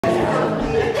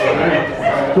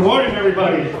Right. Good morning,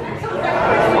 everybody.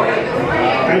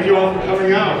 Thank you all for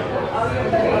coming out.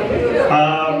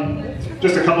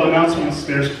 Just a couple announcements.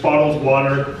 There's bottles of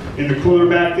water in the cooler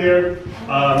back there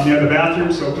near the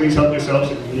bathroom, so please help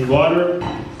yourselves if you need water.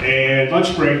 And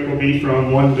lunch break will be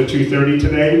from 1 to 2:30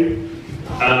 today.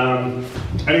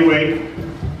 Anyway,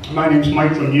 my name's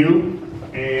Mike Lemieux,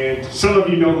 and some of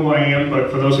you know who I am, but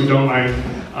for those who don't, I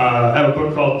have a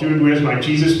book called Dude, Where's My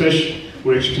Jesus Fish?,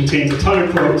 which contains a ton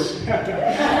of quotes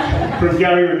from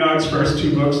Lora-Renard's first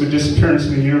two books, The Disappearance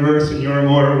in the Universe and Your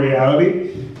Immortal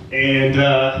Reality. And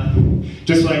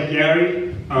just like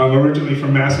Gary, I'm originally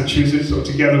from Massachusetts, so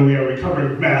together we are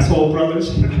recovered masshole brothers.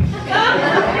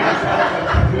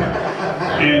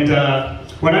 And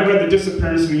when I read The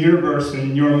Disappearance in the Universe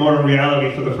and Your Immortal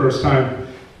Reality for the first time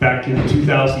back in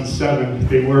 2007,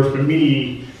 they were, for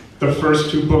me, the first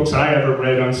two books I ever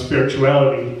read on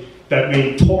spirituality that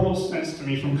made total sense to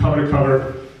me from cover to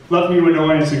cover, left me with no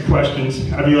unanswered questions.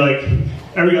 I'd be like,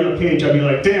 every other page, I'd be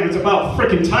like, damn, it's about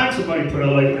frickin' time somebody put it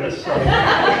like this. So,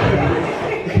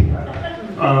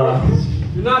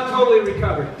 you're not totally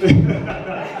recovered. This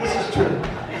is true.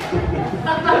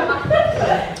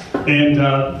 And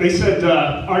they said,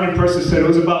 Arden Person said it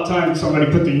was about time somebody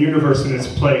put the universe in its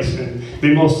place, and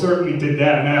they most certainly did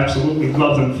that, and I absolutely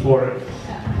love them for it.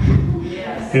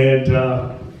 Yes. And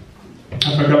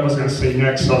I forgot what I was going to say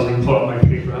next, so I was going to pull out my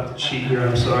paper. I have to cheat here,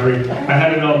 I'm sorry. I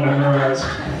had it all memorized.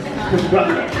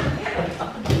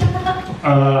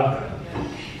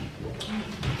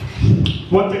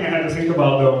 One thing I had to think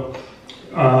about, though,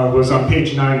 was on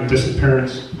page 9 of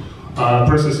Disappearance. A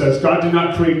person says, God did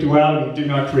not create duality, he did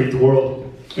not create the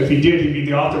world. If he did, he'd be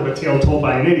the author of a tale told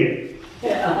by an idiot.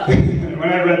 Yeah. And when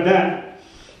I read that,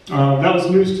 that was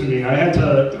news to me. I had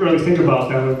to really think about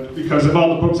that, because of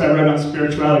all the books I read on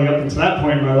spirituality up until that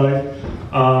point in my life,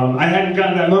 I hadn't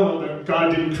gotten that memo that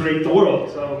God didn't create the world.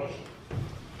 So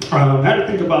I had to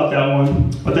think about that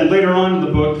one. But then later on in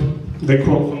the book, they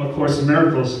quote from A Course in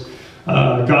Miracles,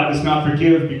 God does not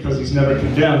forgive because he's never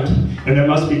condemned, and there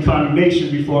must be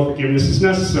condemnation before forgiveness is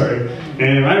necessary.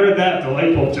 And when I read that, the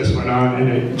light bulb just went on, and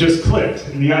it just clicked.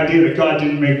 And the idea that God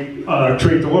didn't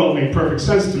create the world made perfect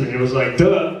sense to me. It was like,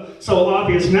 duh, so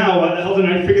obvious now, why the hell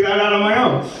didn't I figure that out on my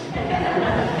own?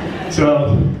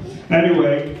 So,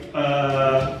 anyway,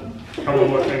 a couple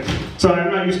more things. So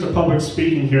I'm not used to public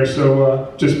speaking here,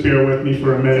 so just bear with me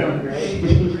for a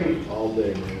minute. All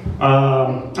day.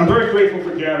 I'm very grateful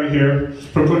for Gary here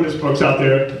for putting his books out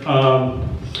there,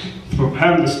 for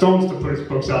having the stones to put his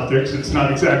books out there, because it's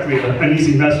not exactly an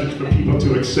easy message for people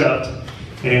to accept.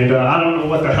 And I don't know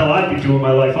what the hell I'd be doing in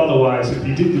my life otherwise if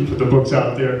he didn't put the books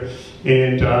out there.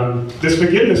 And this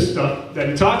forgiveness stuff that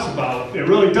he talks about, it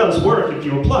really does work if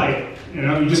you apply it. You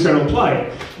know, you just got to apply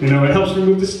it. You know, it helps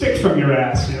remove the stick from your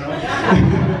ass, you know.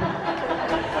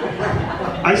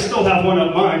 I still have one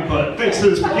up mine, but thanks to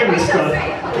this forgiveness stuff,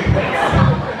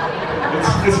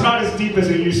 it's not as deep as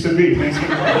it used to be. Thanks for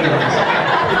the forgiveness.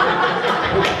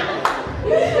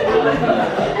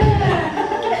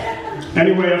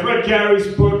 Anyway, I've read Gary's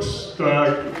books,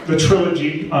 the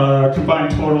trilogy,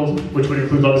 combined total, which would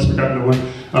include Love Is Forgotten One,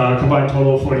 combined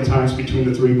total of 40 times between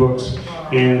the three books.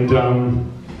 And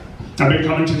I've been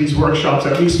coming to these workshops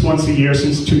at least once a year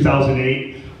since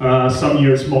 2008. Some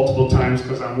years multiple times,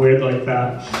 because I'm weird like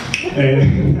that.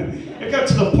 And it got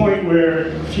to the point where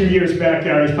a few years back,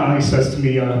 Gary finally says to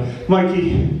me,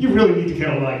 Mikey, you really need to get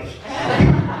a life.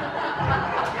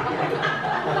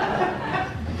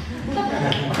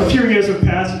 A few years have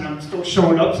passed and I'm still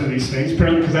showing up to these things,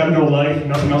 apparently because I have no life and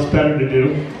nothing else better to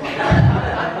do.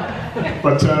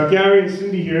 But Gary and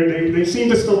Cindy here, they seem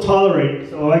to still tolerate it,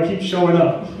 so I keep showing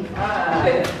up.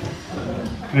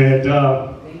 And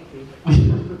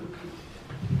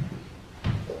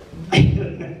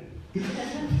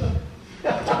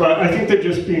but I think they're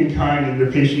just being kind and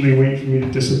they're patiently waiting for me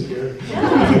to disappear. We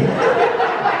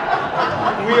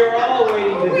are all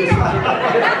waiting to disappear.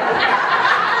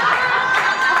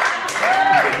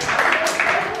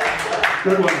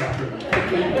 Good one after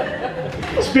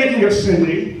that. Speaking of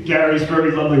Cindy, Gary's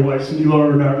very lovely wife, Cindy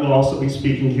Lora-Renard, will also be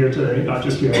speaking here today, not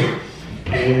just Gary.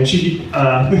 And she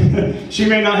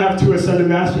may not have two ascended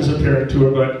masters appearing to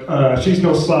her, but she's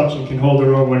no slouch and can hold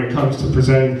her own when it comes to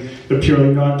presenting the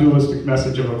purely non-dualistic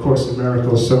message of A Course in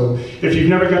Miracles. So if you've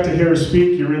never got to hear her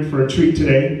speak, you're in for a treat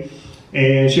today.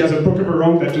 And she has a book of her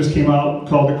own that just came out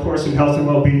called A Course in Health and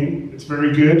Well-Being. It's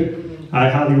very good. I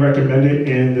highly recommend it,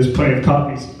 and there's plenty of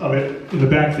copies of it in the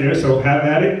back there, so have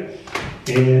at it.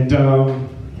 And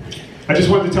I just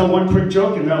wanted to tell one quick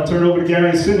joke, and then I'll turn it over to Gary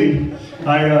and Cindy.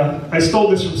 I stole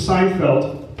this from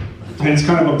Seinfeld. And it's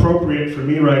kind of appropriate for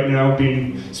me right now,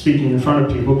 speaking in front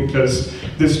of people, because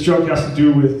this joke has to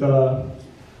do with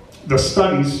the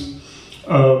studies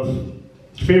of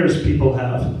fears people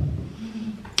have.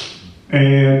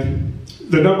 And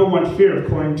the #1 fear,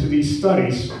 according to these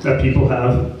studies that people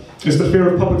have, is the fear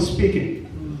of public speaking.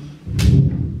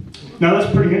 Now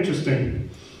that's pretty interesting,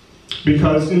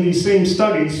 because in these same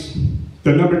studies,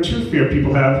 the #2 fear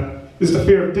people have is the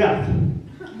fear of death.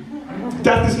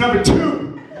 Death is #2.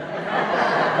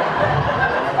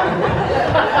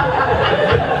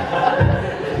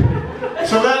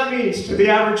 So that means, to the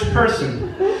average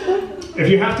person, if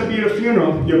you have to be at a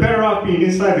funeral, you're better off being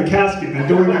inside the casket than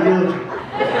doing the eulogy.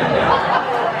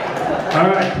 All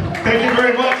right, thank you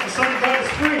very much. The sun is on the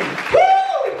screen. Woo!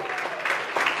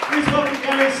 Please welcome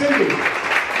Gary and Cindy.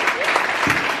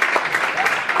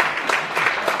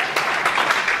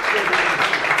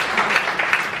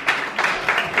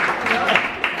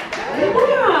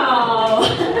 Wow!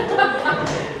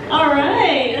 All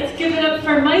right, let's give it up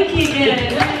for Mikey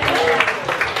again.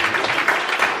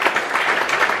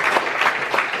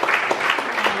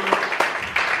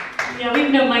 Yeah,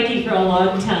 we've known Mikey for a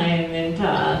long time, and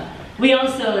we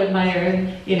also admire,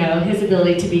 his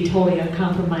ability to be totally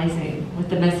uncompromising with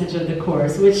the message of the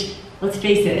course, which, let's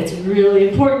face it, it's really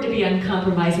important to be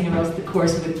uncompromising, or else the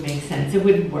course wouldn't make sense. It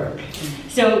wouldn't work.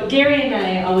 So Gary and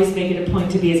I always make it a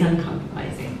point to be as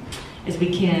uncompromising as we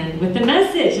can with the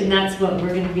message, and that's what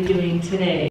we're going to be doing today.